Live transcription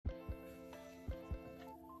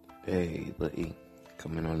Hey, Lil E,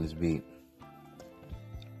 coming on this beat.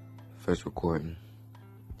 First recording.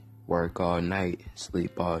 Work all night,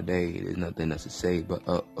 sleep all day. There's nothing else to say, but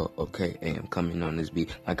okay. Hey, I'm coming on this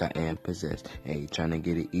beat like I am possessed. Hey, trying to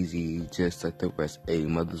get it easy, just like the rest. Hey,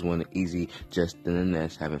 mothers want it easy, just in the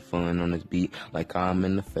nest. Having fun on this beat like I'm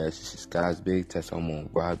in the fest. It's just God's big test. I'm on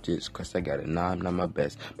rob just cause I got it. Nah, I'm not my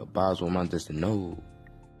best, but Bob's what I'm just to know.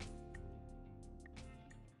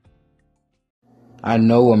 I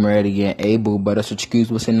know I'm ready and able, but I should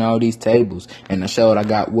excuse what's in all these tables. And I showed I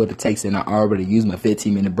got what it takes, and I already used my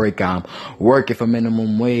 15-minute break. I'm working for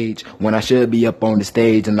minimum wage when I should be up on the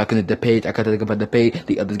stage. I'm looking at the page, I gotta think about the page.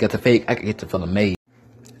 The others got the fake, I can get the full of made.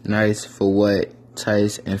 Nice for what?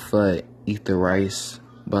 Tice and fud, eat the rice.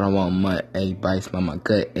 But I want mud, ayy, bites by my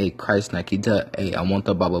gut, ayy, Christ, Nike duck, ayy, I want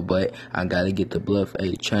the bubble butt, I gotta get the bluff,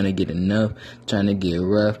 ayy, tryna get enough, tryna get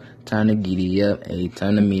rough, trying to giddy up, ayy,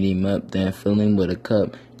 time to meet him up, then fill him with a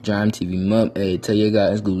cup, Dream TV him up, ayy, tell your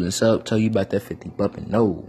guys glue this up, tell you about that 50 bumpin', no.